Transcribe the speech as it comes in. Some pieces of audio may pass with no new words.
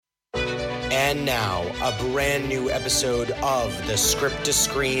And now, a brand new episode of the Script to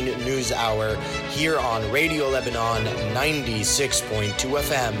Screen News Hour here on Radio Lebanon 96.2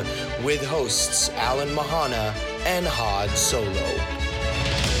 FM with hosts Alan Mahana and Had Solo.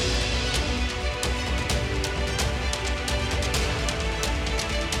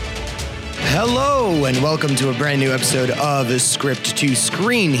 Hello and welcome to a brand new episode of Script to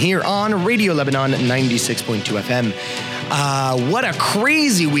Screen here on Radio Lebanon 96.2 FM. What a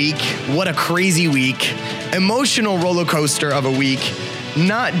crazy week. What a crazy week. Emotional roller coaster of a week.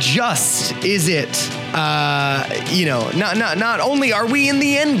 Not just is it, not only are we in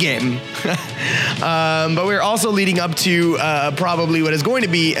the end game, but we're also leading up to probably what is going to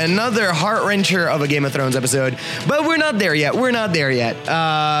be another heart-wrencher of a Game of Thrones episode. But we're not there yet. We're not there yet.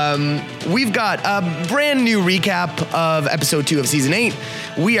 We've got a brand new recap of episode 2 of season 8.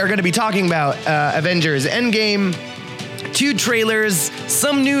 We are going to be talking about Avengers Endgame, 2 trailers,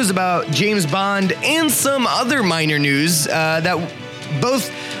 some news about James Bond, and some other minor news that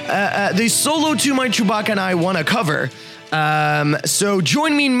both the Solo to my Chewbacca and I want to cover. So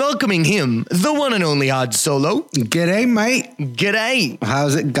join me in welcoming him, the one and only Had Solo. G'day, mate. G'day.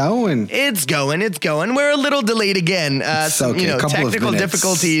 How's it going? It's going. We're a little delayed again. Technical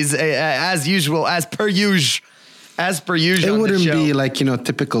difficulties as usual, as per usual. It wouldn't be like,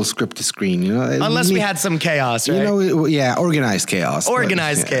 typical Script to Screen, Unless we had some chaos, right? Organized chaos.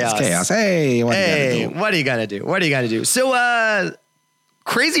 Organized chaos. Chaos. Hey, what are you gonna do? So,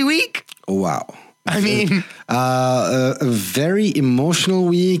 crazy week. Wow. I mean, a very emotional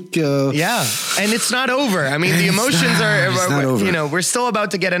week. Yeah, and it's not over. I mean, the emotions are not over. We're still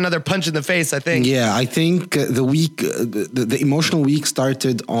about to get another punch in the face, I think. Yeah, I think the emotional week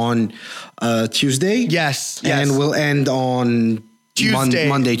started on Tuesday. Yes. And will end on Tuesday.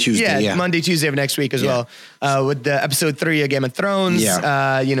 Monday, Tuesday. Yeah, Monday, Tuesday of next week as well. With the episode 3 of Game of Thrones.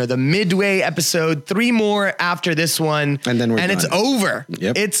 Yeah. The midway episode, 3 more after this one. And then it's over.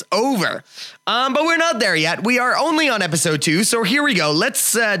 Yep. It's over. But we're not there yet. We are only on episode 2. So here we go.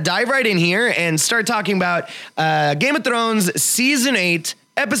 Let's dive right in here and start talking about Game of Thrones season 8,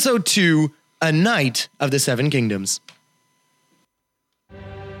 episode 2, A Night of the Seven Kingdoms.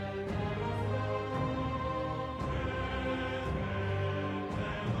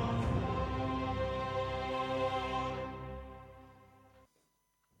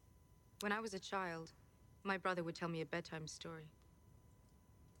 When I was a child, my brother would tell me a bedtime story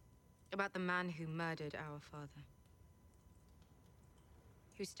about the man who murdered our father,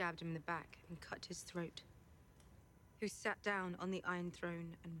 who stabbed him in the back and cut his throat, who sat down on the Iron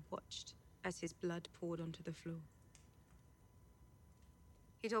Throne and watched as his blood poured onto the floor.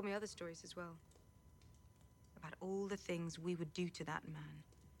 He told me other stories as well, about all the things we would do to that man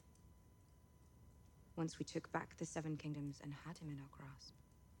once we took back the Seven Kingdoms and had him in our grasp.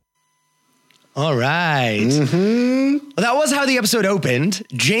 All right. Mm-hmm. Well, that was how the episode opened.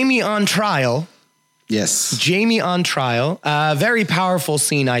 Jaime on trial. Yes. Jaime on trial. Very powerful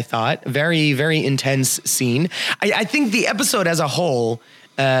scene, I thought. Very, very intense scene. I think the episode as a whole,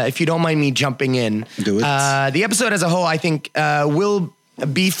 if you don't mind me jumping in. Do it. The episode as a whole, I think, will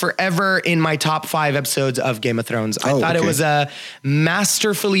be forever in my top 5 episodes of Game of Thrones. I thought it was a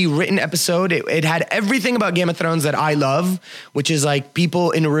masterfully written episode. It had everything about Game of Thrones that I love, which is like people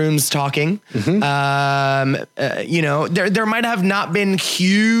in rooms talking. Mm-hmm. There might have not been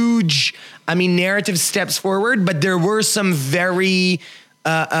huge, narrative steps forward, but there were some very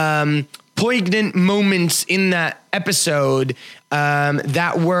poignant moments in that episode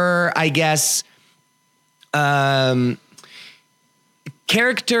that were, I guess,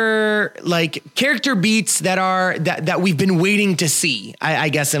 character beats that we've been waiting to see, I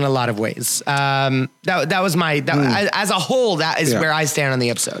guess, in a lot of ways. That was as a whole, that is where I stand on the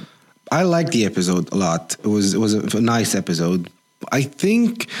episode. I like the episode a lot. It was a nice episode. I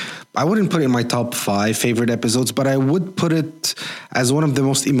think I wouldn't put it in my top 5 favorite episodes, but I would put it as one of the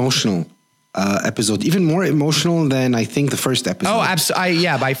most emotional episode, even more emotional than I think the first episode. Oh, absolutely.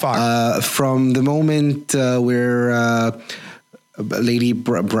 By far. From the moment where Lady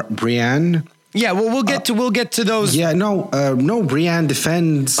Brienne. Yeah, well, we'll get to those. Yeah, no, Brienne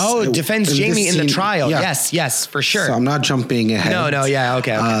defends. Defends Jaime in the trial. Yeah. Yes, for sure. So I'm not jumping ahead. No, yeah,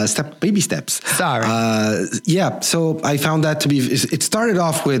 okay. Baby steps. Sorry. So I found that to be. It started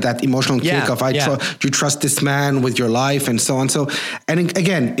off with that emotional kick of you trust this man with your life and so on. So, and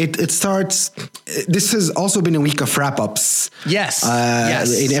again, it starts. This has also been a week of wrap ups. Yes.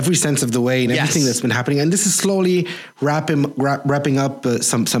 In every sense of the way, and everything that's been happening, and this is slowly wrapping up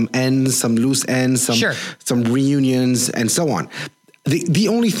some ends, some loose ends, some reunions, and so on. The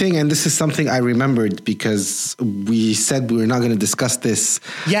only thing, and this is something I remembered because we said we were not going to discuss this.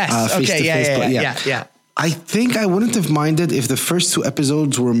 Yes. Okay. Yeah. I think I wouldn't have minded if the first 2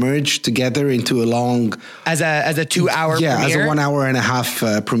 episodes were merged together into a long, as a 2-hour yeah, premiere? as a 1 hour and a half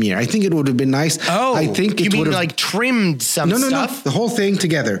premiere. I think it would have been nice. Oh, I think you it mean would have like trimmed some no, stuff? the whole thing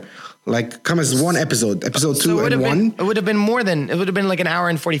together, like come as one episode 2 and 1. It would have been more than, it would have been like an hour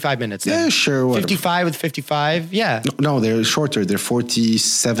and 45 minutes. Then. Yeah, sure. Whatever. 55 with 55. Yeah. No, they're shorter. They're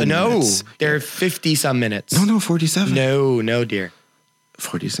 47 minutes. No, they're 50 some minutes. No, 47. No, dear.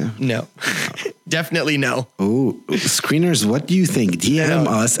 47. No, definitely no. Oh, screeners, what do you think? DM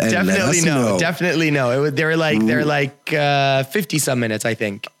us and let us know. Definitely no. They're like 50 some minutes, I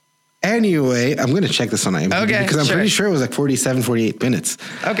think. Anyway, I'm going to check this on IMDb because I'm pretty sure it was like 47, 48 minutes.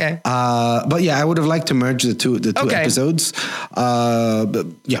 Okay. But yeah, I would have liked to merge the two episodes. But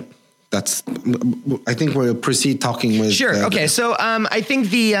yeah, that's, I think we'll proceed talking with. Sure. Okay. So I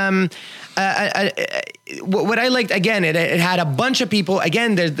think the, what I liked, again, it had a bunch of people.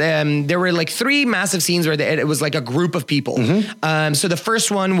 Again, there were like 3 massive scenes where it was like a group of people. Mm-hmm. So the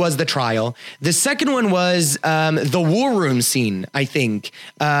first one was the trial. The second one was the war room scene, I think,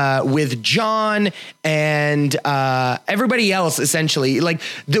 with John and everybody else, essentially. Like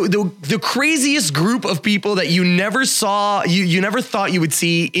the craziest group of people that you never saw, you never thought you would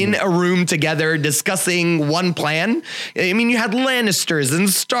see in a room together discussing one plan. I mean, you had Lannisters and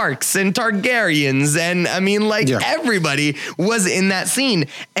Starks and Targaryens, and I mean, like everybody was in that scene,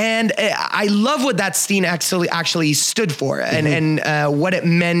 and I love what that scene actually stood for, and what it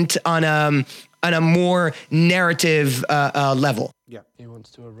meant on a more narrative level. Yeah, he wants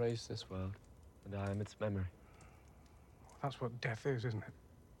to erase this world, and I am its memory. That's what death is, isn't it?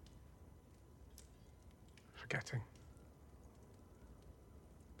 Forgetting.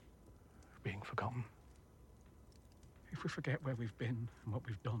 Being forgotten. If we forget where we've been and what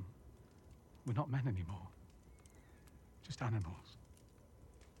we've done, we're not men anymore. Just animals.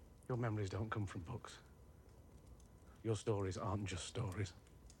 Your memories don't come from books. Your stories aren't just stories.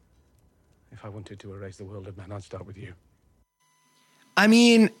 If I wanted to erase the world of men, I'd start with you. I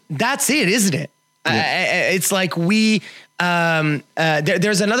mean, that's it, isn't it? Yeah. It's like we,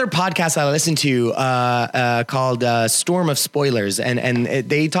 there's another podcast I listen to called Storm of Spoilers, and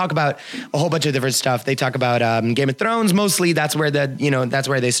they talk about a whole bunch of different stuff. They talk about Game of Thrones mostly. That's where that's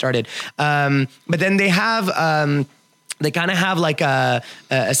where they started. But then they have. They kind of have like a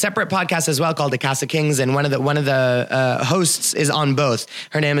separate podcast as well called The Cast of Kings, and one of the hosts is on both.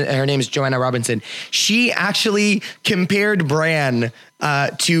 Her name is Joanna Robinson. She actually compared Bran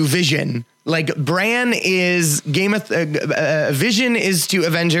to Vision. Like Bran is Vision is to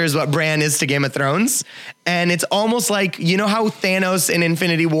Avengers what Bran is to Game of Thrones, and it's almost like, you know how Thanos in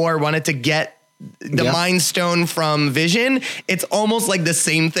Infinity War wanted to get the Mind Stone from Vision. It's almost like the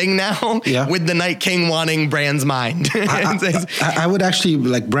same thing now with the Night King wanting Bran's mind. I would actually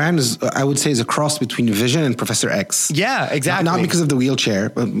like Bran is, I would say, is a cross between Vision and Professor X. Yeah, exactly. Not because of the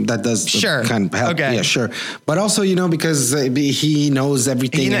wheelchair, but that does kind of help. Okay. Yeah, sure. But also, because he knows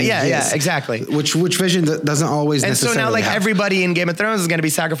everything. Exactly. Which Vision doesn't always and necessarily so now, like, have. Everybody in Game of Thrones is going to be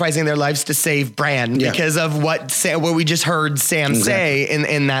sacrificing their lives to save Bran because of what we just heard Sam say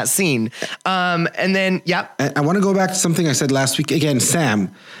in that scene. And then, I want to go back to something I said last week. Again, Sam,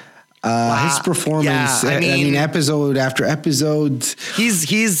 his performance, I mean, episode after episode. He's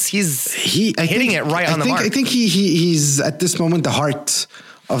hitting it right on the mark. I think he's at this moment the heart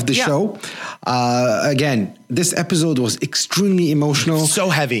of the show. Again, this episode was extremely emotional. So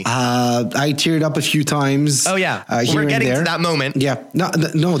heavy. I teared up a few times. Oh yeah. Here We're getting and there. to that moment. Yeah. No,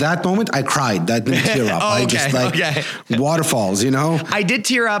 that moment I cried. That didn't tear up. I just waterfalls, I did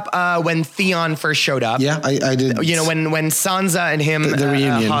tear up when Theon first showed up. Yeah, I did. When Sansa and him the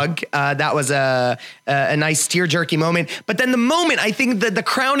reunion hug, that was a nice tear-jerky moment. But then the moment, I think the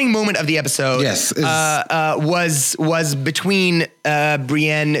crowning moment of the episode was between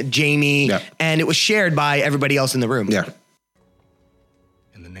Brienne, Jaime, and it was shared by everybody else in the room. Yeah.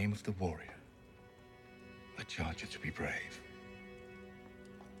 In the name of the warrior, I charge you to be brave.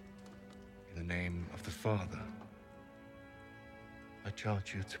 In the name of the father, I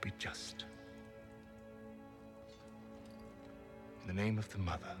charge you to be just. In the name of the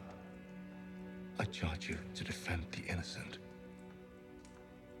mother, I charge you to defend the innocent.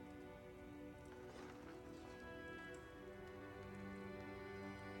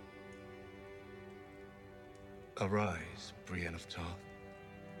 Arise, Brienne of Tarth,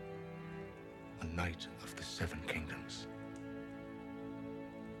 a knight of the Seven Kingdoms.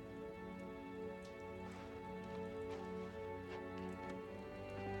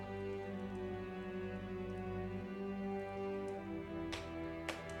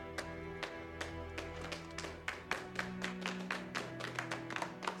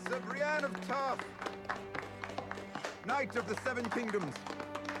 man of Tarth, Knight of the Seven Kingdoms.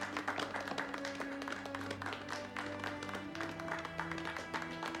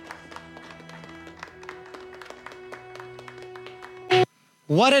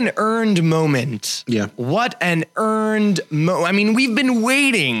 What an earned moment. Yeah. What an earned moment. I mean, we've been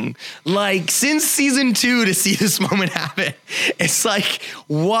waiting like since season 2 to see this moment happen. It's like,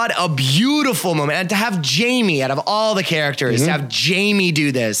 what a beautiful moment. And to have Jamie, out of all the characters, to have Jamie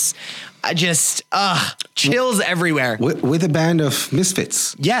do this, I just, chills everywhere. With a band of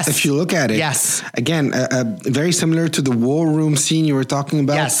misfits. Yes. If you look at it. Yes. Again, very similar to the war room scene you were talking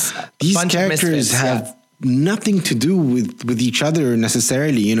about. Yes. These Bunch of characters misfits, have nothing to do with each other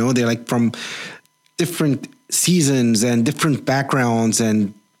necessarily. You know, they're like from different seasons and different backgrounds,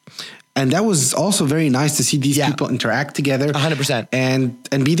 and that was also very nice to see these people interact together 100%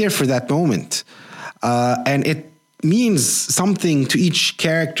 and be there for that moment. And it means something to each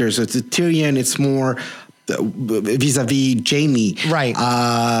character. So to Tyrion, it's more vis-a-vis Jamie, right?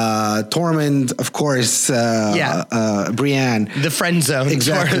 Tormund, of course. Brienne, the friend zone,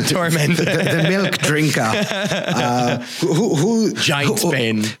 exactly. Tormund, the milk drinker, who giant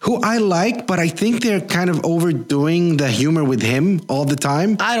Spain, who I like, but I think they're kind of overdoing the humor with him all the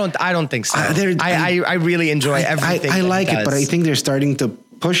time. I don't think so. I really enjoy everything. I like it, but I think they're starting to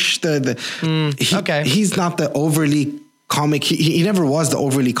push he's not the overly comic. He never was the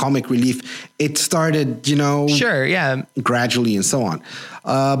overly comic relief. It started, gradually and so on.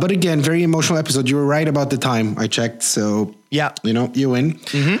 But again, very emotional episode. You were right about the time. I checked. So you win.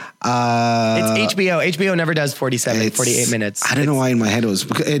 It's HBO. HBO never does 48 minutes. I don't know why in my head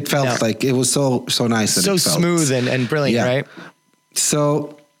it felt like it was so nice. So smooth and brilliant, right?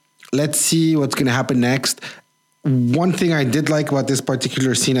 So let's see what's going to happen next. One thing I did like about this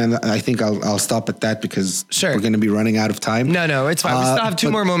particular scene, and I think I'll stop at that because we're going to be running out of time. No, it's fine. We still have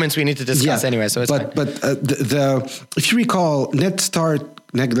two more moments we need to discuss anyway, so it's fine. But if you recall, Ned Stark's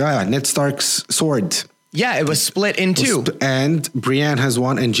sword. Yeah, it was split in two. And Brienne has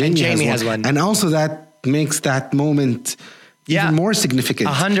one, and Jaime has one. And also that makes that moment even more significant.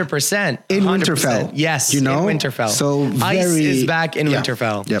 100%. In Winterfell. Yes, in Winterfell. So Ice is back in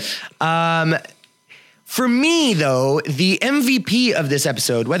Winterfell. Yep. For me, though, the MVP of this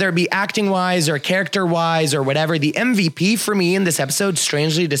episode, whether it be acting-wise or character-wise or whatever, the MVP for me in this episode,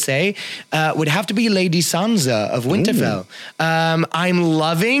 strangely to say, would have to be Lady Sansa of Winterfell. I'm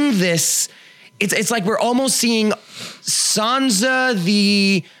loving this. It's like we're almost seeing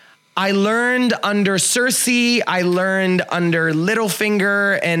Sansa, I learned under Cersei, I learned under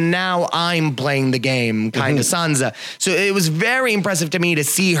Littlefinger, and now I'm playing the game kind of Sansa. So it was very impressive to me to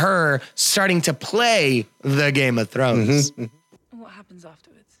see her starting to play the Game of Thrones. What happens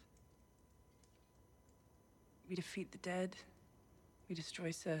afterwards? We defeat the dead. We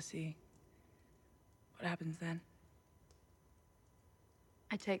destroy Cersei. What happens then?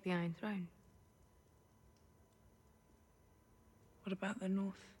 I take the Iron Throne. What about the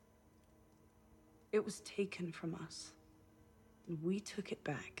North? It was taken from us. And we took it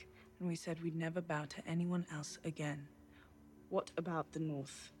back, and we said we'd never bow to anyone else again. What about the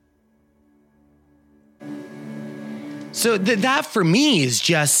North? So that for me is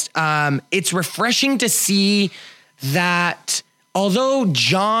just, it's refreshing to see that although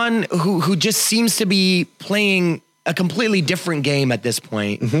Jon, who just seems to be playing a completely different game at this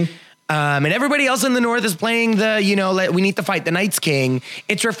point, and everybody else in the North is playing we need to fight the Night's King.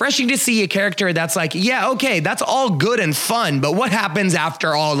 It's refreshing to see a character that's like, okay, that's all good and fun, but what happens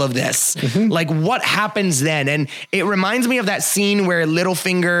after all of this? Like, what happens then? And it reminds me of that scene where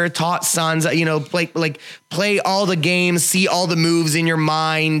Littlefinger taught Sansa, play all the games, see all the moves in your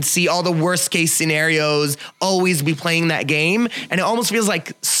mind, see all the worst case scenarios, always be playing that game. And it almost feels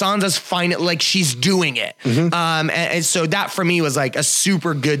like Sansa's like she's doing it. And so that for me was like a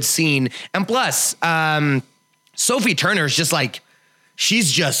super good scene. And plus, Sophie Turner's just like,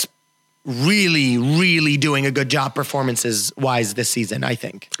 she's just really, really doing a good job performances wise this season, I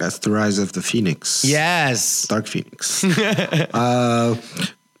think. That's the rise of the Phoenix. Yes. Dark Phoenix. I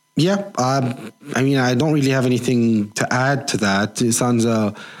mean, I don't really have anything to add to that.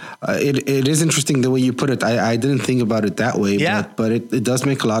 Sansa, it is interesting the way you put it. I didn't think about it that way, but it does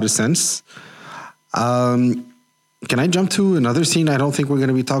make a lot of sense. Can I jump to another scene I don't think we're going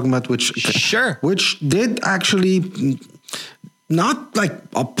to be talking about, which did actually not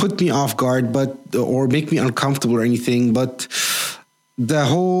put me off guard, or make me uncomfortable or anything, but the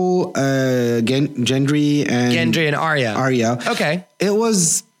whole Gendry and Arya. Okay. It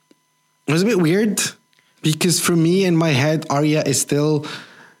was a bit weird because for me in my head, Arya is still,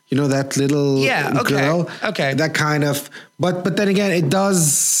 that little girl. Okay. That kind of, but then again, it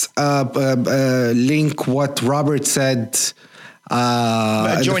does link what Robert said.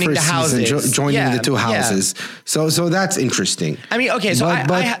 Joining the houses. Joining the two houses. So that's interesting. I mean, okay, so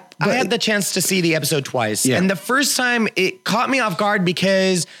I had the chance to see the episode twice. Yeah. And the first time it caught me off guard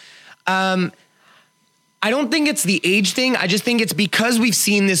because I don't think it's the age thing. I just think it's because we've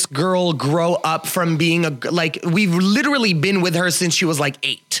seen this girl grow up from being we've literally been with her since she was like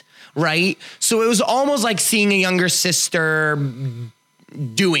 8, right? So it was almost like seeing a younger sister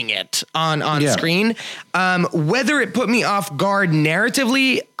doing it on screen. Whether it put me off guard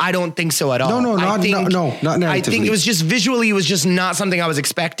narratively, I don't think so at all. No, not narratively. I think it was just visually, it was just not something I was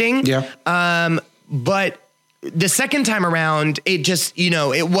expecting. Yeah. But the second time around, it just,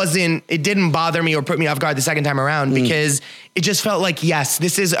 it didn't bother me or put me off guard the second time around because it just felt like, yes,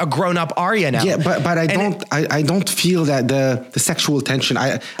 this is a grown up Arya now. Yeah, but I don't feel that the sexual tension.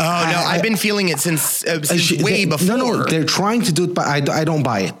 I've been feeling it since way before. No, they're trying to do it, but I don't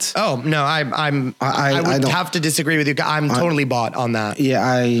buy it. Oh no, I would have to disagree with you. I'm totally bought on that.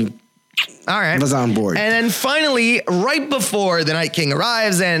 Yeah, all right. was on board. And then finally, right before the Night King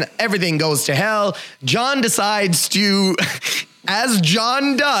arrives and everything goes to hell, Jon decides to, as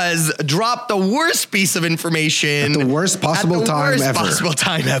Jon does, drop the worst piece of information. At the worst possible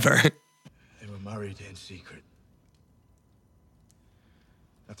time ever. They were married in secret.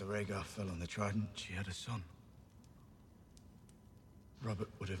 After Rhaegar fell on the Trident, she had a son. Robert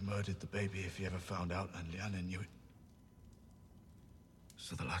would have murdered the baby if he ever found out, and Lyanna knew it.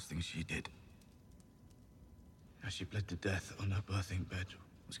 So the last thing she did, as she bled to death on her birthing bed,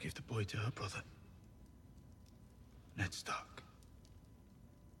 was give the boy to her brother, Ned Stark,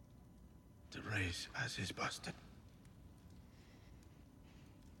 to raise as his bastard.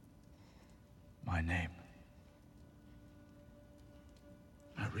 My name.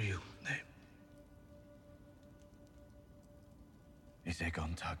 My real name is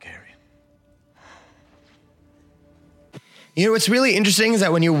Aegon Targaryen. You know, what's really interesting is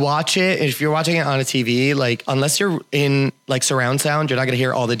that when you watch it, if you're watching it on a TV, like, unless you're in like surround sound, you're not going to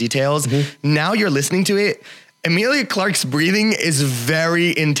hear all the details. Mm-hmm. Now you're listening to it. Emilia Clarke's breathing is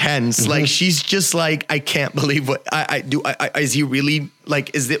very intense. Mm-hmm. Like, she's just like, I can't believe what I do. Is he really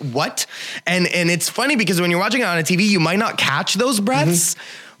like, is it what? And it's funny because when you're watching it on a TV, you might not catch those breaths.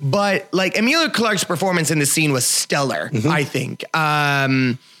 Mm-hmm. But like Emilia Clarke's performance in this scene was stellar, mm-hmm. I think.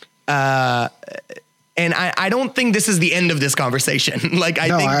 And I don't think this is the end of this conversation. Like, I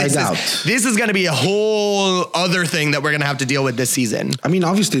think this is going to be a whole other thing that we're going to have to deal with this season. I mean,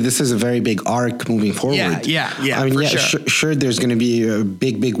 obviously, this is a very big arc moving forward. Yeah. I mean, sure, there's going to be a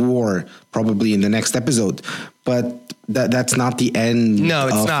big war probably in the next episode, but that's not the end. No,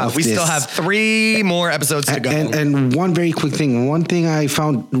 it's not. We still have 3 more episodes to go. And one very quick thing. One thing I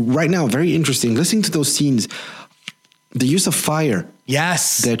found right now very interesting, listening to those scenes, the use of fire.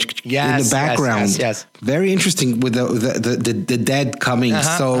 Yes. In the background. Yes. Very interesting with the dead coming.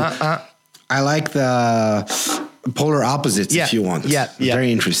 I like the polar opposites, if you want. Yeah.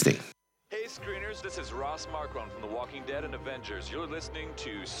 Very interesting. Hey, screeners, this is Ross Marquand from The Walking Dead and Avengers. You're listening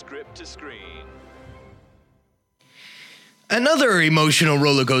to Script to Screen. Another emotional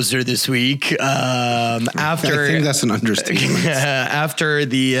roller coaster this week. I think that's an understatement. After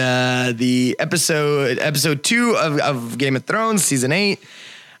the episode 2 of Game of Thrones season 8,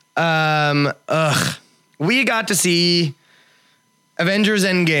 we got to see Avengers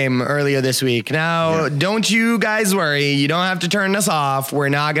Endgame earlier this week. Now, Don't you guys worry. You don't have to turn us off. We're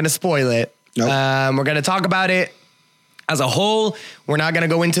not going to spoil it. Nope. We're going to talk about it as a whole. We're not going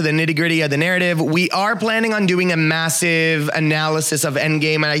to go into the nitty-gritty of the narrative. We are planning on doing a massive analysis of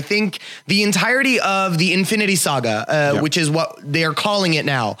Endgame, and I think the entirety of the Infinity Saga, which is what they're calling it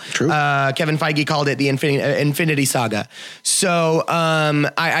now. True. Kevin Feige called it the Infinity Saga. So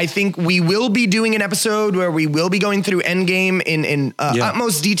I think we will be doing an episode where we will be going through Endgame in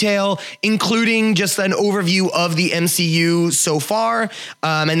utmost detail, including just an overview of the MCU so far,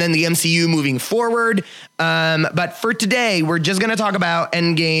 and then the MCU moving forward. But for today, we're just going to talk about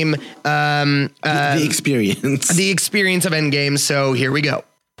Endgame. The experience. The experience of Endgame. So here we go.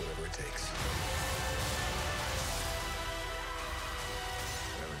 Whatever it takes.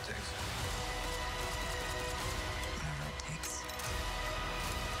 Whatever it takes.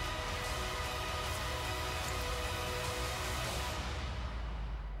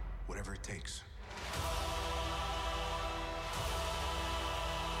 Whatever it takes.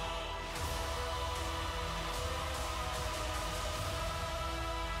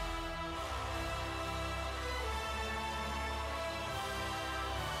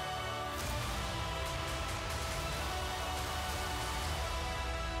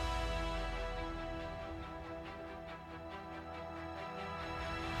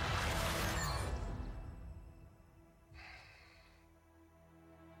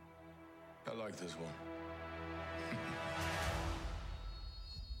 like this one.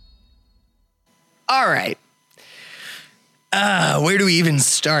 All right. Where do we even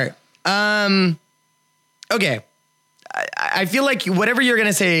start? Okay. I feel like whatever you're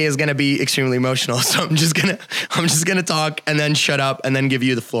gonna say is gonna be extremely emotional, so I'm just gonna talk and then shut up and then give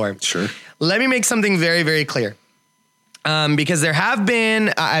you the floor. Sure. Let me make something very, very clear. Because I've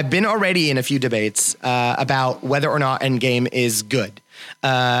been already in a few debates about whether or not Endgame is good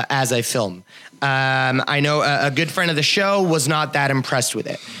as a film. I know a good friend of the show was not that impressed with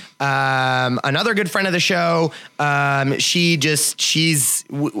it. Another good friend of the show, while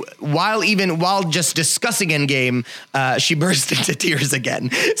just discussing Endgame, she burst into tears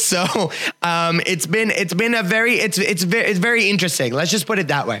again. So it's very interesting. Let's just put it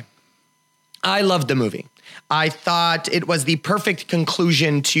that way. I loved the movie. I thought it was the perfect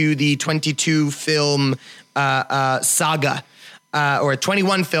conclusion to the 22 film saga. Or a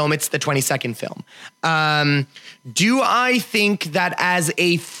 21 film, it's the 22nd film. Do I think that as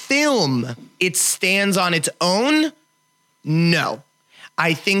a film, it stands on its own? No.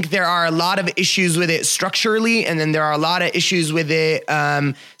 I think there are a lot of issues with it structurally, and then there are a lot of issues with it,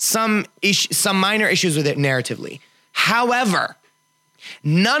 some minor issues with it narratively. However,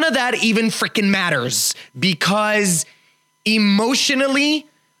 none of that even freaking matters because emotionally,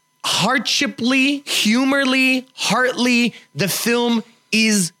 hardshiply, humorly, heartly, the film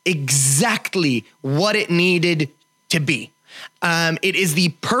is exactly what it needed to be. It is the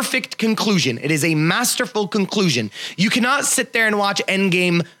perfect conclusion. It is a masterful conclusion. You cannot sit there and watch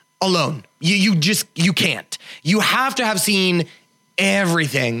Endgame alone. You can't. You have to have seen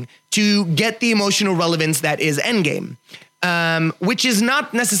everything to get the emotional relevance that is Endgame, which is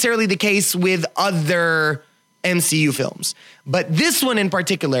not necessarily the case with other MCU films. But this one in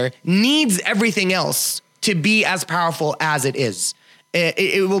particular needs everything else to be as powerful as it is.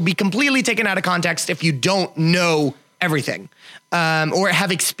 It will be completely taken out of context if you don't know everything or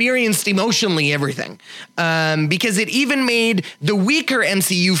have experienced emotionally everything. Because it even made the weaker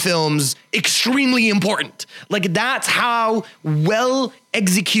MCU films extremely important. Like, that's how well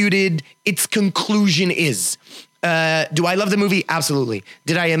executed its conclusion is. Do I love the movie? Absolutely.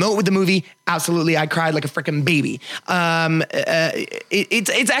 Did I emote with the movie? Absolutely. I cried like a freaking baby.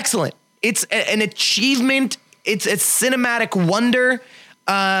 It's excellent. It's an achievement. It's a cinematic wonder.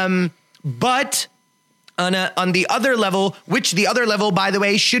 But on the other level, which the other level, by the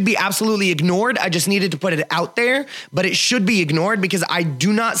way, should be absolutely ignored. I just needed to put it out there, but it should be ignored because I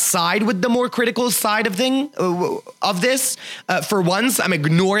do not side with the more critical side of this. For once, I'm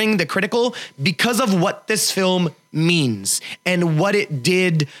ignoring the critical because of what this film means and what it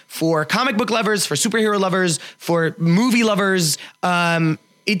did for comic book lovers, for superhero lovers, for movie lovers.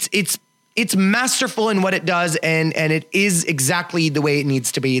 It's masterful in what it does, and it is exactly the way it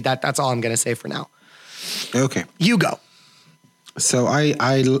needs to be. That's all I'm going to say for now. Okay. You go. So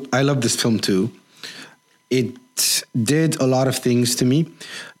I love this film too. It did a lot of things to me.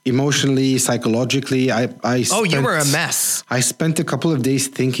 Emotionally, psychologically, you were a mess. I spent a couple of days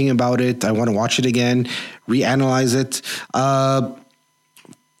thinking about it. I want to watch it again, reanalyze it.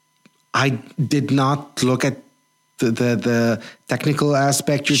 I did not look at the technical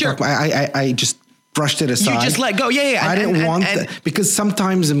aspect. Sure. I just brushed it aside. You just let go. Yeah. I didn't want that because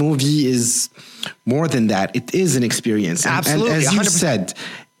sometimes a movie is more than that. It is an experience. Absolutely. And as you 100%. said,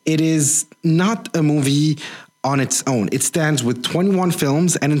 it is not a movie on its own. It stands with 21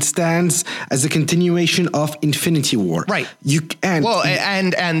 films and it stands as a continuation of Infinity War. Right. And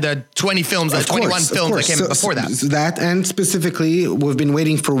the 20 films, the 21 films that came before that. So that, and specifically, we've been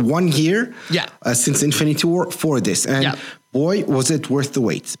waiting for 1 year since Infinity War for this. And boy, was it worth the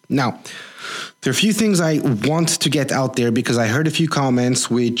wait. Now, there are a few things I want to get out there because I heard a few comments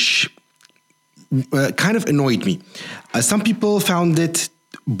which kind of annoyed me. Some people found it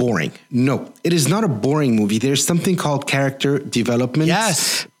boring. No, it is not a boring movie. There's something called character development.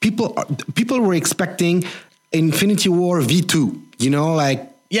 Yes. People were expecting Infinity War V2,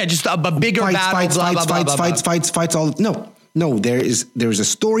 just a bigger fights. No, there is a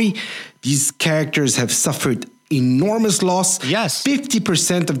story. These characters have suffered enormous loss. Yes.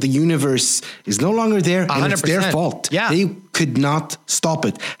 50% of the universe is no longer there, and 100%. it's their fault. Yeah. They could not stop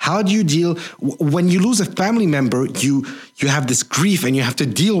it. How do you deal when you lose a family member? You have this grief and you have to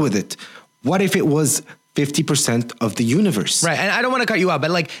deal with it. What if it was 50% of the universe? Right. And I don't want to cut you out,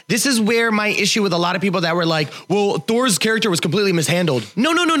 but this is where my issue with a lot of people that were like, well, Thor's character was completely mishandled.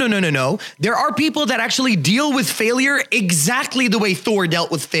 No. There are people that actually deal with failure exactly the way Thor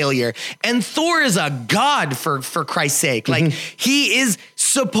dealt with failure. And Thor is a god for Christ's sake. He is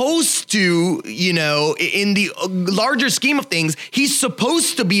supposed to, in the larger scheme of things, he's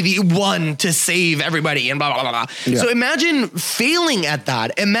supposed to be the one to save everybody and blah, blah, blah, blah. Yeah. So imagine failing at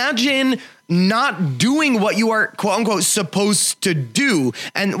that. Imagine not doing what you are, quote unquote, supposed to do.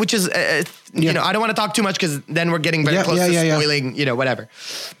 And which is, I don't want to talk too much because then we're getting very close to spoiling, whatever.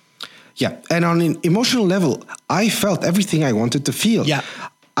 Yeah. And on an emotional level, I felt everything I wanted to feel. Yeah.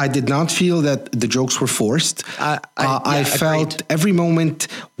 I did not feel that the jokes were forced. I felt every moment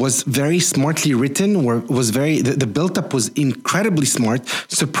was very smartly written. The build-up was incredibly smart.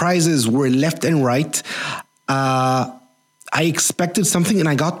 Surprises were left and right. I expected something and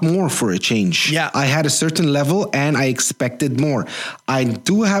I got more for a change. Yeah. I had a certain level and I expected more. I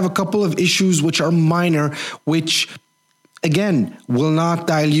do have a couple of issues which are minor, which again will not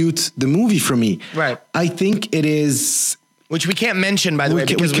dilute the movie for me. Right. I think it is... Which we can't mention, by the way,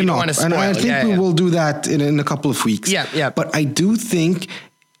 because we don't want to spoil. And I think we will do that in a couple of weeks. Yeah. But I do think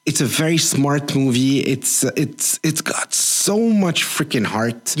it's a very smart movie. It's got so much freaking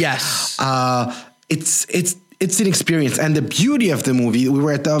heart. Yes. It's an experience. And the beauty of the movie, we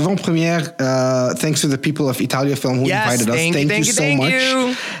were at the avant-première, thanks to the people of Italia Film who invited us. Thank you so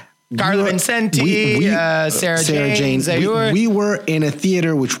much. Carlo Vincenti, Sarah Jane, Zayur. We were in a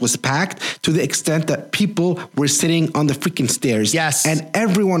theater which was packed to the extent that people were sitting on the freaking stairs. Yes. And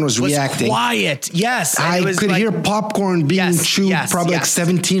everyone was reacting. Quiet. Yes. I could hear popcorn being chewed probably like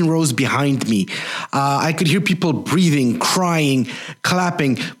 17 rows behind me. I could hear people breathing, crying,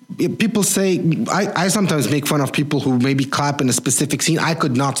 clapping. People say, I sometimes make fun of people who maybe clap in a specific scene. I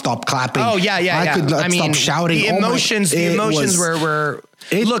could not stop clapping. Oh, yeah. I could not stop shouting. The emotions were...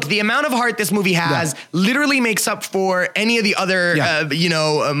 Look, the amount of heart this movie has literally makes up for any of the other,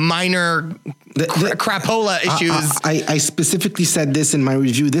 minor crapola issues. I specifically said this in my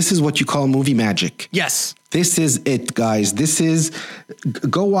review. This is what you call movie magic. Yes. This is it, guys.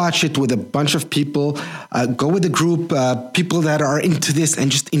 Go watch it with a bunch of people. Go with a group, people that are into this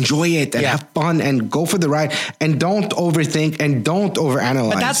and just enjoy it and have fun and go for the ride and don't overthink and don't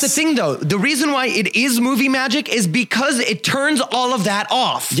overanalyze. But that's the thing, though. The reason why it is movie magic is because it turns all of that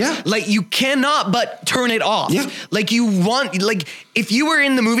off. Yeah. Like, you cannot but turn it off. Yeah. Like, if you were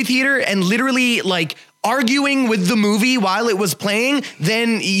in the movie theater and literally, arguing with the movie while it was playing,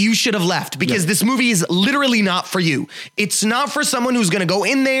 then you should have left because this movie is literally not for you. It's not for someone who's going to go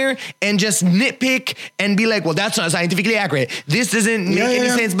in there and just nitpick and be like, well, that's not scientifically accurate. This doesn't make any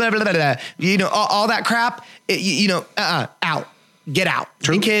sense, blah, blah, blah, blah. All that crap, out. Get out.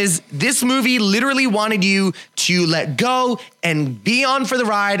 True. Because this movie literally wanted you to let go and be on for the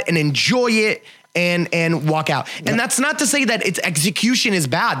ride and enjoy it and walk out. And that's not to say that its execution is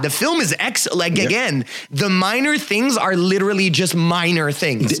bad. The film is excellent. Again, the minor things are literally just minor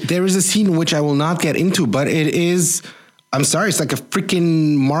things. There is a scene which I will not get into, but it is, I'm sorry, it's like a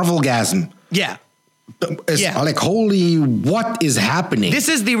freaking Marvel-gasm. Yeah. Like, holy, what is happening? This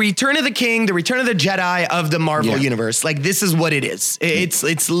is the Return of the King, the Return of the Jedi of the Marvel universe. Like, this is what it is.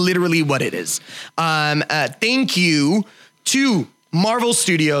 It's literally what it is. Thank you to Marvel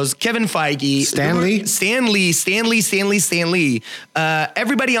Studios, Kevin Feige, Stan Lee,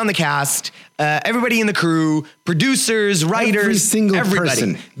 everybody on the cast, everybody in the crew, producers, writers, every single everybody.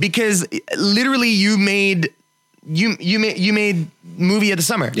 person. Because literally you made movie of the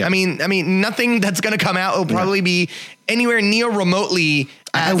summer. Yeah. I mean, nothing that's going to come out will probably be anywhere near remotely.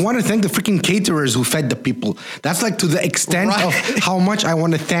 I want to thank the freaking caterers who fed the people. That's like to the extent of how much I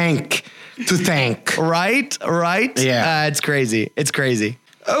want to thank. Right? Yeah. It's crazy.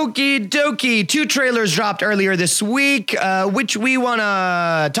 Okie dokie. 2 trailers dropped earlier this week, which we want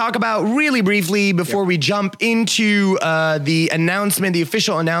to talk about really briefly before we jump into the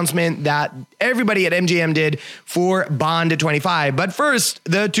official announcement that everybody at MGM did for Bond 25. But first,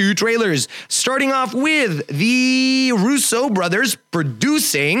 the 2 trailers. Starting off with the Russo brothers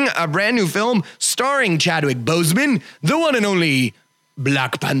producing a brand new film starring Chadwick Boseman, the one and only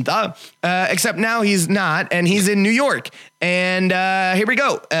Black Panther, except now he's not, and he's in New York. And here we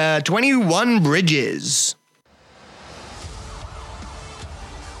go, 21 Bridges.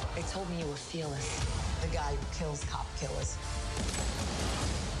 They told me you were fearless. The guy who kills cop killers.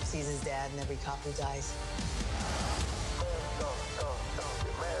 Sees his dad and every cop who dies.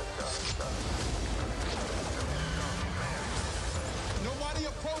 Nobody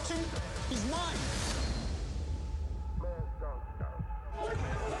approaching? He's mine.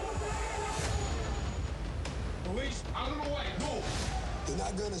 Police, out of the way, move! They're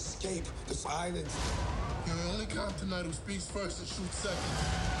not gonna escape the silence. You're the only cop tonight who speaks first and shoots second.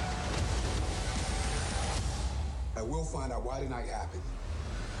 I will find out why the night happened.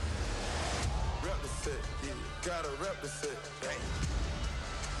 Rep the set, yeah, gotta rep the set. Dang.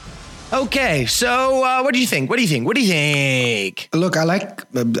 Okay, so what do you think? What do you think? Look, I like.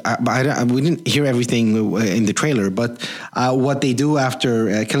 We didn't hear everything in the trailer, but what they do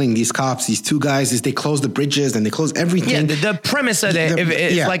after killing these cops, these two guys, is they close the bridges and they close everything. Yeah, the premise of it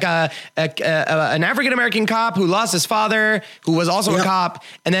is like an African American cop who lost his father, who was also a cop,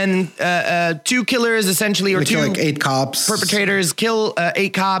 and then two killers essentially, or they two kill like 8 cops. Perpetrators kill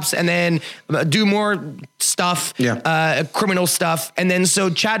 8 cops, and then do more stuff, criminal stuff, and then so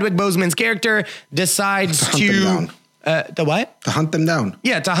Chadwick Boseman's character decides to the what? To hunt them down.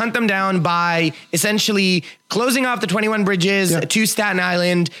 Yeah, to hunt them down by essentially closing off the 21 bridges to Staten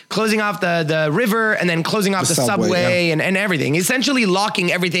Island, closing off the river, and then closing off the subway and everything. Essentially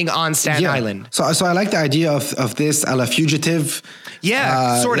locking everything on Staten Island. So I like the idea of this a la Fugitive.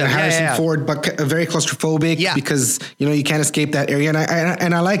 Yeah, sort of. Harrison Ford, but very claustrophobic because you can't escape that area.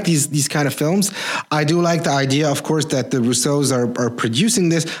 And I like these kind of films. I do like the idea, of course, that the Russos are producing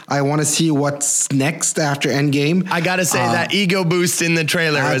this. I want to see what's next after Endgame. I gotta say that ego boost in the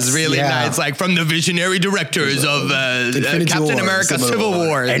trailer was really nice. Like from the visionary directors of Captain America: Civil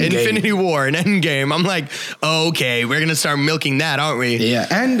War, Infinity War, and Endgame. I'm like, okay, we're gonna start milking that, aren't we? Yeah,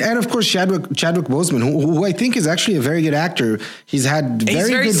 and of course Chadwick Boseman, who I think is actually a very good actor. He's had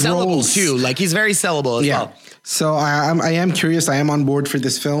very good roles too. Like he's very sellable as well. So I am curious. I am on board for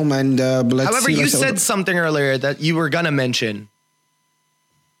this film, and let's However, see. you said something earlier that you were gonna mention.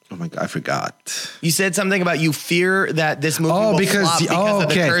 Oh my God, I forgot. You said something about you fear that this movie will flop because of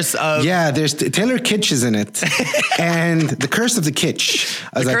the curse of... Yeah, there's Taylor Kitsch is in it. And the curse of the Kitsch,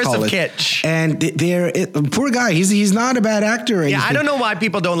 as I call it. The curse of Kitsch. And poor guy, he's not a bad actor or anything. Yeah, I don't know why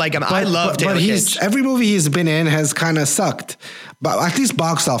people don't like him. I love Taylor Kitsch. Every movie he's been in has kind of sucked. But at least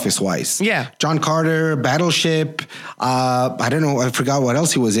box office wise. Yeah. John Carter, Battleship, I don't know, I forgot what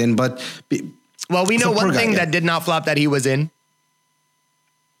else he was in, but... Well, we know one thing that did not flop that he was in.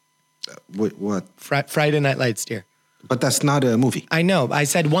 What? Friday Night Lights, dear. But that's not a movie. I know. I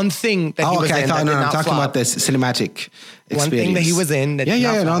said one thing that he was in that did not I'm talking flop. about this cinematic experience. One thing that he was in that did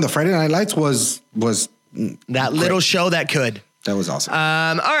not flop. No, the Friday Night Lights was that little show that could. That was awesome.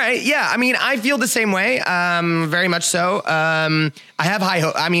 All right. Yeah. I mean, I feel the same way. Very much so. I have high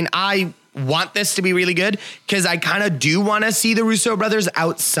hope. I mean, I want this to be really good because I kind of do want to see the Russo brothers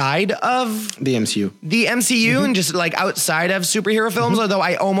outside of the MCU. And just like outside of superhero films, although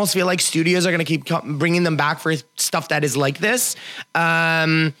I almost feel like studios are going to keep bringing them back for stuff that is like this.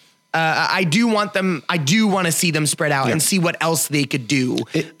 I do want to see them spread out and see what else they could do.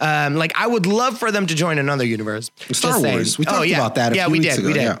 Like I would love for them to join another universe. Star Wars. We talked about that a few weeks ago.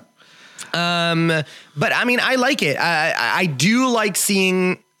 We did. But I mean, I like it. I do like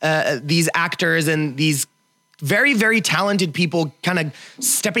seeing these actors and these very, very talented people kind of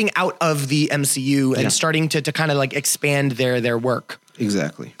stepping out of the MCU and starting to kind of like expand their work.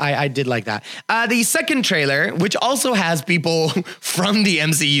 Exactly. I did like that. The second trailer, which also has people from the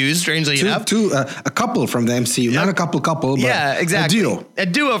MCU, strangely enough. A couple from the MCU. Not a couple, but exactly. a duo. A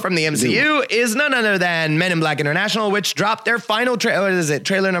duo from the MCU is none other than Men in Black International, which dropped their final trailer. What is it?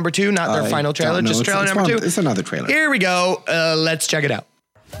 Trailer number 2? Not their final trailer, just trailer number 2. It's another trailer. Here we go. Let's check it out.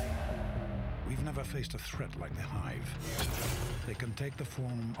 We've never faced a threat like the Hive. They can take the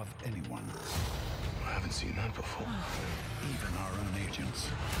form of anyone. I haven't seen that before. Even our own agents.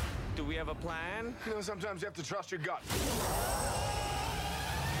 Do we have a plan? Sometimes you have to trust your gut.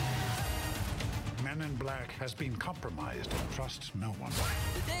 Men in Black has been compromised and trusts no one.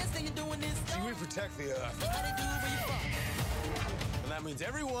 See, we protect the Earth. And that means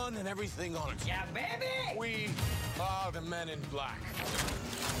everyone and everything on it. Yeah, baby! We are the Men in Black.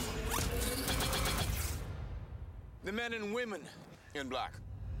 The men and women in black.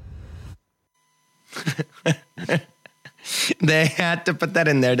 They had to put that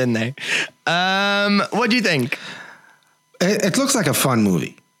in there, didn't they? What do you think? It looks like a fun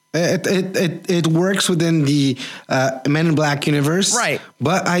movie. It works within the Men in Black universe, right?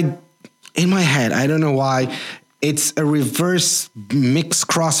 But in my head, I don't know why, it's a reverse mix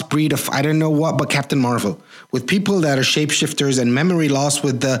crossbreed of I don't know what, but Captain Marvel, with people that are shapeshifters and memory loss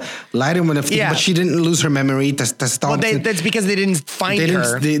with the light and of things, but she didn't lose her memory. Well, that's because they didn't find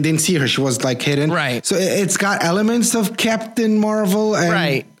her. They didn't see her. She was like hidden. Right. So it's got elements of Captain Marvel. And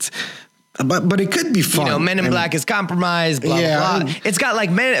right. But it could be fun. You know, Men in Black is compromised, blah, blah, blah. It's got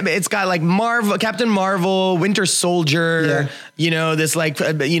like Marvel, Captain Marvel, Winter Soldier, you know, this like,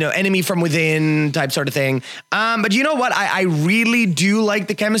 enemy from within type sort of thing. But you know what? I really do like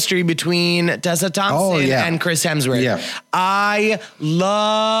the chemistry between Tessa Thompson and Chris Hemsworth. Yeah. I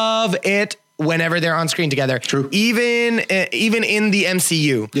love it whenever they're on screen together. True. Even in the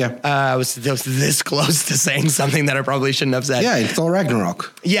MCU. Yeah. I was this close to saying something that I probably shouldn't have said. Yeah, it's Thor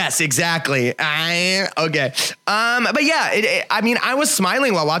Ragnarok. Yes, exactly. Okay. But yeah, I mean, I was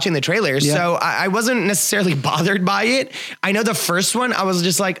smiling while watching the trailer, so I wasn't necessarily bothered by it. I know the first one, I was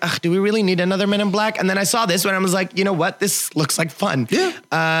just like, ugh, do we really need another Men in Black? And then I saw this one, I was like, you know what? This looks like fun. Yeah.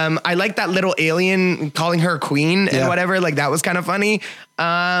 I like that little alien calling her queen and whatever. Like, that was kind of funny.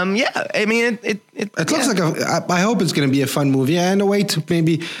 Yeah, I mean, it looks like I hope it's going to be a fun movie and a way to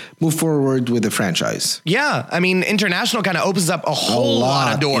maybe move forward with the franchise. Yeah, I mean, international kind of opens up a whole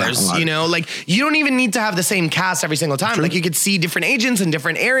lot of doors, you know, like you don't even need to have the same cast every single time. True. Like you could see different agents in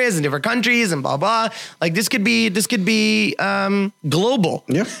different areas and different countries and blah, blah. Like this could be global.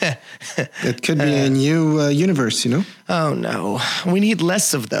 Yeah, it could be a new universe, you know? Oh no, we need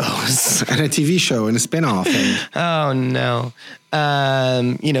less of those. And a TV show and a spinoff. Oh no.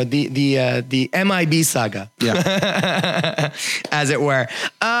 You know, the MIB saga. Yeah. As it were.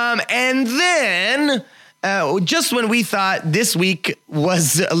 And then just when we thought this week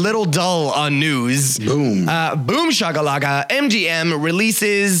was a little dull on news. Boom. Boom shakalaka. MGM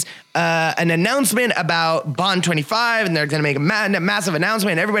releases an announcement about Bond 25, and they're going to make a massive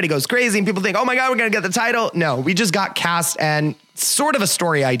announcement, and everybody goes crazy, and people think, oh my God, we're going to get the title. No, we just got cast, and sort of a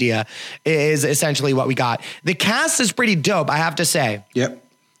story idea is essentially what we got. The cast is pretty dope, I have to say. Yep.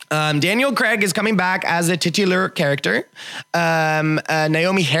 Daniel Craig is coming back as a titular character.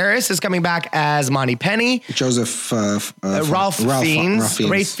 Naomi Harris is coming back as Monty Penny. Ralph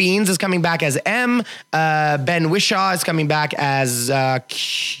Fiennes is coming back as M. Ben Whishaw is coming back as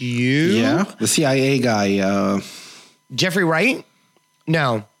Q. Yeah, the CIA guy. Jeffrey Wright?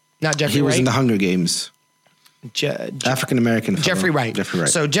 No, not Jeffrey Wright. He was in the Hunger Games. African-American fellow. Jeffrey Wright.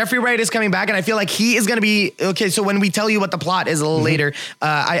 So Jeffrey Wright is coming back, and I feel like he is going to be, okay, so when we tell you what the plot is a little later,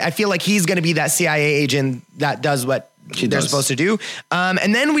 I feel like he's going to be that CIA agent that does what they're supposed to do.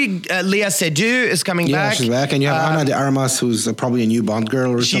 And then Léa Seydoux is coming back. Yeah, she's back. And you have Ana de Armas, who's probably a new Bond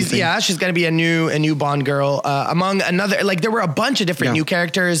girl or something. Yeah, she's going to be a new Bond girl. Among another, like there were a bunch of different new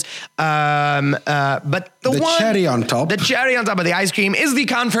characters. But the cherry on top. The cherry on top of the ice cream is the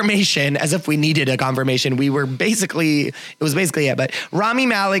confirmation, as if we needed a confirmation. It was basically it. But Rami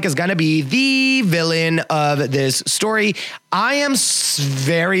Malek is going to be the villain of this story. I am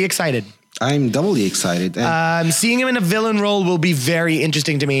very excited. I'm doubly excited. Seeing him in a villain role will be very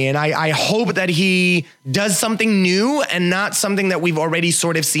interesting to me. And I hope that he does something new and not something that we've already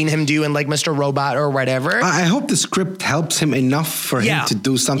sort of seen him do in like Mr. Robot or whatever. I hope the script helps him enough for him to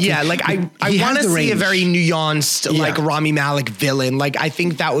do something. Yeah, like I want to see a very nuanced, like Rami Malek villain. Like I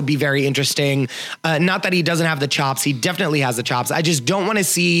think that would be very interesting. Not that he doesn't have the chops. He definitely has the chops. I just don't want to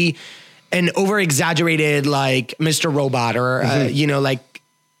see an over-exaggerated like Mr. Robot or, you know, like,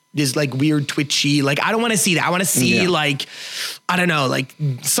 this like weird twitchy, like I don't want to see that. I want to see like, I don't know, like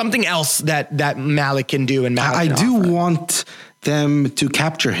something else that Malik can do. And Malik I do want them to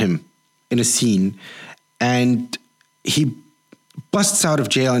capture him in a scene, and he busts out of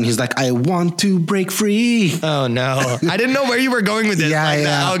jail and he's like, I want to break free. Oh no. I didn't know where you were going with this.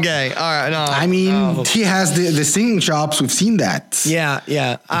 Yeah. Okay. All right. No. I mean, he has the singing chops. We've seen that. Yeah.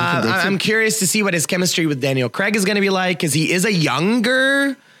 I'm curious to see what his chemistry with Daniel Craig is going to be like, because he is a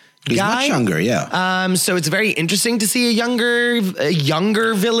younger He's guy. much younger, yeah. So it's very interesting to see a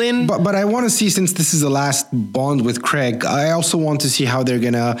younger villain. But I want to see, since this is the last Bond with Craig, I also want to see how they're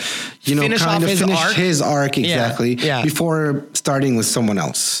gonna, finish his arc exactly before starting with someone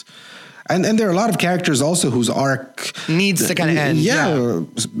else. And there are a lot of characters also whose arc needs to kind of end. Yeah,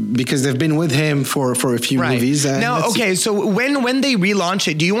 because they've been with him for a few movies. And now, okay, so when they relaunch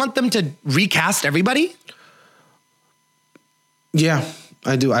it, do you want them to recast everybody? Yeah.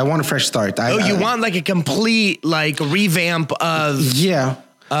 I do. I want a fresh start. You want like a complete like revamp of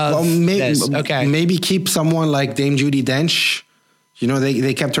maybe keep someone like Dame Judi Dench.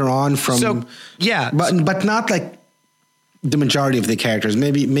 They kept her on from but not like the majority of the characters.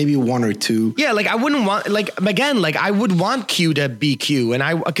 Maybe one or two. Yeah, like I wouldn't want I would want Q to be Q,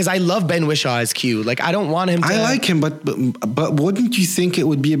 and because I love Ben Whishaw as Q. Like I don't want him to. I like him, but wouldn't you think it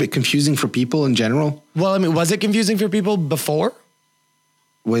would be a bit confusing for people in general? Well, I mean, was it confusing for people before?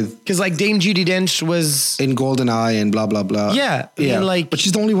 Because like Dame Judi Dench was in GoldenEye and blah blah blah. Yeah, I mean, but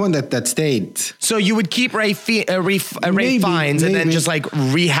she's the only one that stayed. So you would keep Ray Fiennes and then just like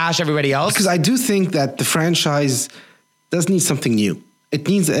rehash everybody else. Because I do think that the franchise does need something new. It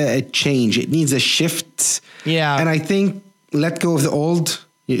needs a change. It needs a shift. Yeah, and I think let go of the old.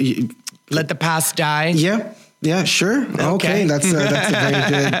 Let the past die. Yeah. Yeah, sure. Okay, that's a very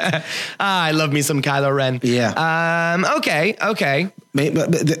good. I love me some Kylo Ren. Yeah. Okay.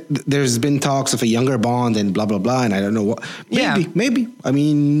 But there's been talks of a younger Bond and blah blah blah, and I don't know what. Maybe. I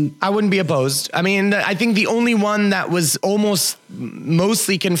mean, I wouldn't be opposed. I mean, I think the only one that was almost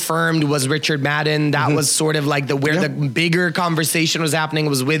mostly confirmed was Richard Madden. That was sort of like the bigger conversation was happening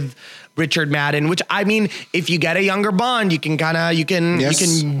was with Richard Madden, which I mean, if you get a younger Bond, you can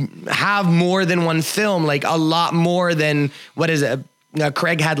have more than one film, like a lot more than what is it?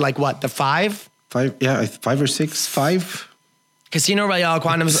 Craig had like what, the five? 5 or 6, 5. Casino Royale,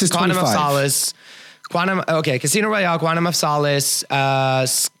 Quantum of Solace, Casino Royale, Quantum of Solace, Quantum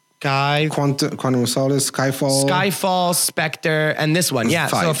of Solace, Skyfall, Spectre, and this one. Yeah,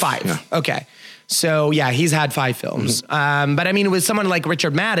 5. So 5. Yeah. Okay. So yeah, he's had 5 films. But I mean, with someone like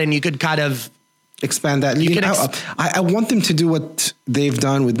Richard Madden, you could kind of expand that. I want them to do what they've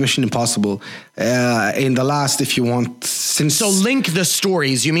done with Mission Impossible in the last, if you want, since. So link the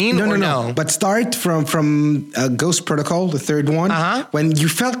stories, you mean? No. But start from Ghost Protocol, the third one, when you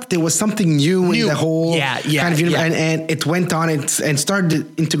felt there was something new in the whole kind of universe, and it went on and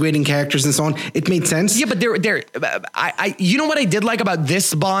started integrating characters and so on. It made sense. Yeah, but you know what I did like about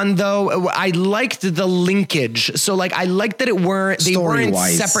this Bond though? I liked the linkage. So like I liked that they weren't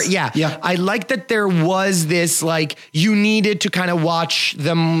separate. Yeah. I liked that there was this like you needed to kind of watch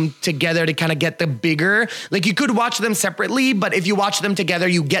them together to kind of get the bigger. Like you could watch them separately, but if you watch them together,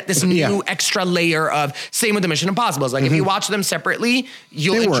 you get this new extra layer of. Same with the Mission Impossibles. Like if you watch them separately,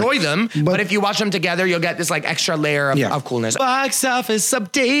 you'll enjoy them, but if you watch them together, you'll get this like extra layer of coolness. Box office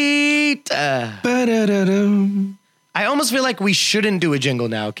update. I almost feel like we shouldn't do a jingle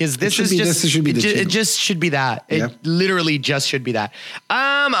now because this should be it just should be that. It literally just should be that.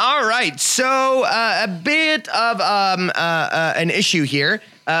 All right. So a bit of an issue here.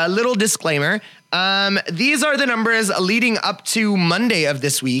 A little disclaimer. These are the numbers leading up to Monday of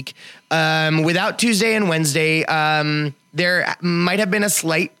this week. Without Tuesday and Wednesday, there might have been a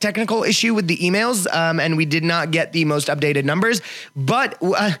slight technical issue with the emails, and we did not get the most updated numbers. But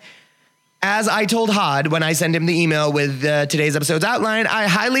as I told Hod when I sent him the email with today's episode's outline, I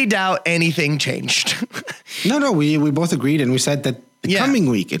highly doubt anything changed. No, we both agreed, and we said that the coming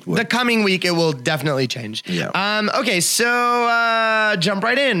week it would. The coming week it will definitely change. Yeah. Okay, so jump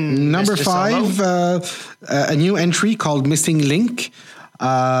right in. Number Mr. 5, a new entry called Missing Link.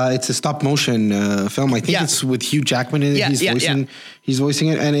 It's a stop motion film. I think it's with Hugh Jackman in it. He's voicing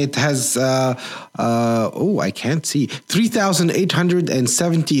it, and it has I can't see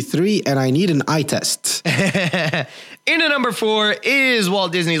 3,873, and I need an eye test. In at number 4 is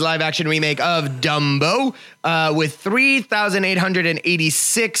Walt Disney's live action remake of Dumbo with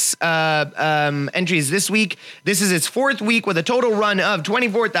 3,886 entries this week. This is its 4th week with a total run of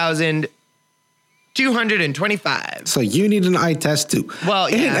 24,225. So you need an eye test too. Well,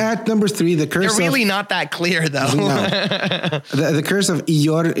 at number 3, the curse. They're really not that clear though. No. the curse of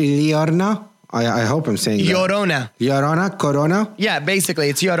Llorona. I hope I'm saying Llorona. Llorona, Corona. Yeah, basically,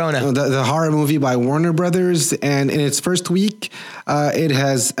 it's Llorona. The horror movie by Warner Brothers, and in its first week, it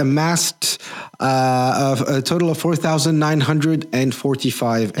has amassed a total of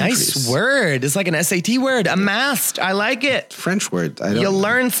 4,945 entries. Nice word. It's like an SAT word. Amassed. I like it. French word. You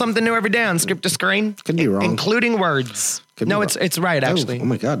learn something new every day on Script to Screen. Could be wrong. Including words. It's right, actually. Oh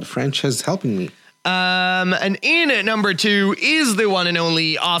my God, the French is helping me. And in at number 2 is the one and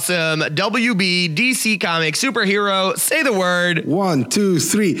only awesome WB DC comic superhero. Say the word. 1, 2,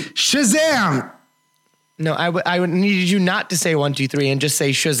 3. Shazam! No, I would need you not to say 1, 2, 3 and just say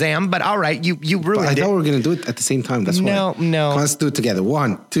Shazam. But all right, you ruined it. I thought we were going to do it at the same time. That's why. No. Let's do it together.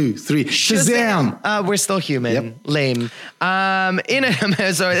 1, 2, 3. Shazam! We're still human. Yep. Lame.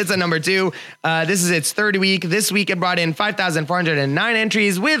 So it's a number 2. This is its 3rd week. This week it brought in 5,409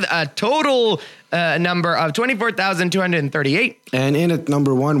 entries with a total number of 24,238. And in at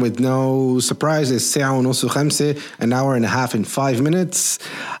number 1, with no surprise, is Sa'o Nosu Khamse, an hour and a half and 5 minutes,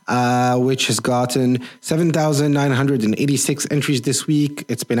 which has gotten 7,986 entries this week.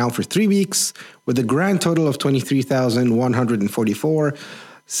 It's been out for 3 weeks with a grand total of 23,144.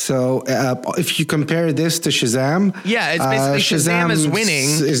 So if you compare this to Shazam, it's basically Shazam is winning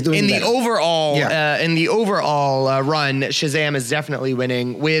in the overall run. Shazam is definitely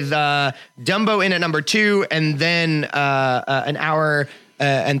winning with Dumbo in at number 2, and then an hour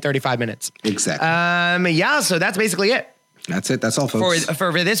and 35 minutes. Exactly. So that's basically it. That's it. That's all, folks.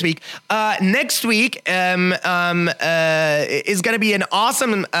 For this week. Next week is going to be an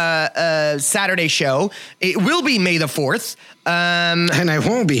awesome Saturday show. It will be May the 4th. And I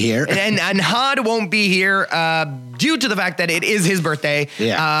won't be here. and Had won't be here due to the fact that it is his birthday.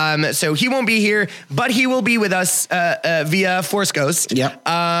 Yeah. So he won't be here, but he will be with us via Force Ghost. Yep.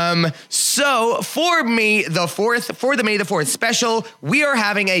 So for May the 4th special, we are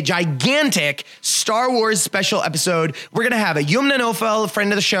having a gigantic Star Wars special episode. We're going to have a Yumna Nofel,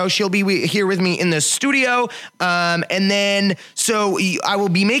 friend of the show. She'll be here with me in the studio. And then, so I will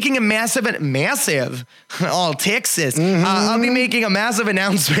be making a massive, all Texas. I'll be making a massive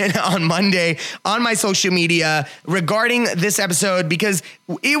announcement on Monday on my social media regarding this episode, because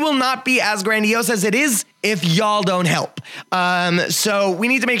it will not be as grandiose as it is if y'all don't help. So we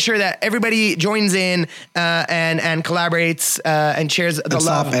need to make sure that everybody joins in and collaborates and shares the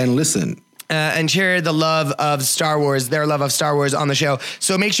love. Stop and listen. And share the love of Star Wars, their love of Star Wars on the show.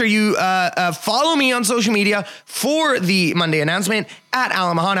 So make sure you follow me on social media for the Monday announcement at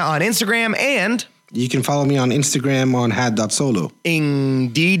Alamahana on Instagram, and you can follow me on Instagram on had.solo. You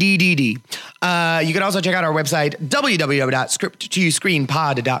can also check out our website,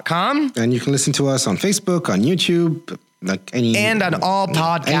 www.script2screenpod.com. And you can listen to us on Facebook, on YouTube, and on all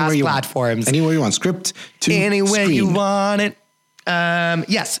podcast platforms. Anywhere you want. Script to Anywhere Screen. you want it.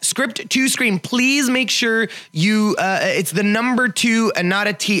 Yes, Script to Screen. Please make sure you, it's the number 2 and not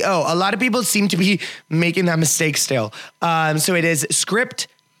a T-O. A lot of people seem to be making that mistake still. So it is Script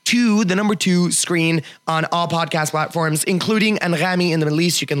to the number 2 Screen on all podcast platforms, including Anrami in the Middle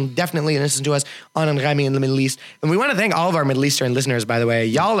East. You can definitely listen to us on Anrami in the Middle East. And we want to thank all of our Middle Eastern listeners, by the way.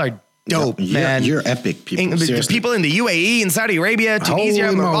 Y'all are dope, man. You're epic people. People in the UAE, in Saudi Arabia,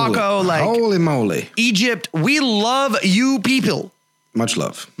 Tunisia, Morocco, holy moly, Egypt. We love you people. Much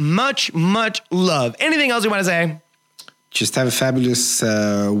love. Much love. Anything else you want to say? Just have a fabulous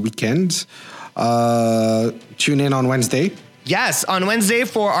weekend. Tune in on Wednesday. Yes, on Wednesday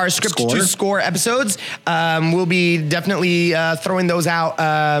for our Script to Score episodes. We'll be definitely throwing those out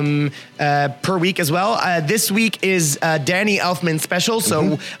per week as well. This week is Danny Elfman special,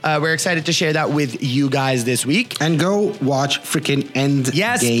 so we're excited to share that with you guys this week. And go watch freaking Endgame.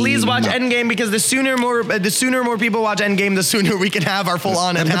 Yes, please watch Endgame, because the sooner more people watch Endgame, the sooner we can have our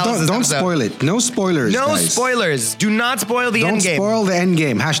full-on analysis. Don't spoil it. No spoilers, guys. Spoilers. Do not spoil the Endgame. Don't spoil the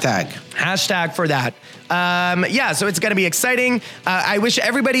Endgame. Hashtag for that. So it's going to be exciting. I wish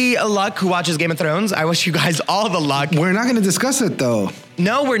everybody luck who watches Game of Thrones. I wish you guys all the luck. We're not going to discuss it, though.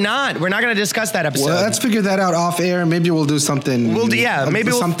 No, we're not. We're not going to discuss that episode. Well, let's figure that out off air. Maybe we'll do something.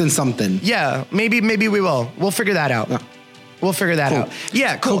 Maybe something. Yeah, maybe we will. We'll figure that out. We'll figure that out.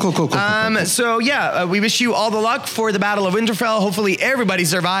 Yeah, cool. Cool. So we wish you all the luck for the Battle of Winterfell. Hopefully everybody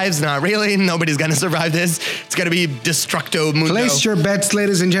survives. Not really. Nobody's going to survive this. It's going to be Destructo Mundo. Place your bets,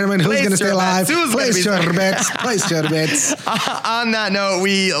 ladies and gentlemen. Who's going to stay alive? Place your bets. Place your bets. On that note,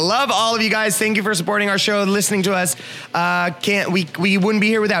 we love all of you guys. Thank you for supporting our show, listening to us. We wouldn't be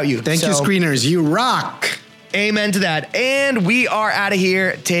here without you. Thank you, screeners. You rock. Amen to that. And we are out of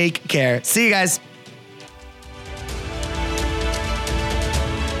here. Take care. See you guys.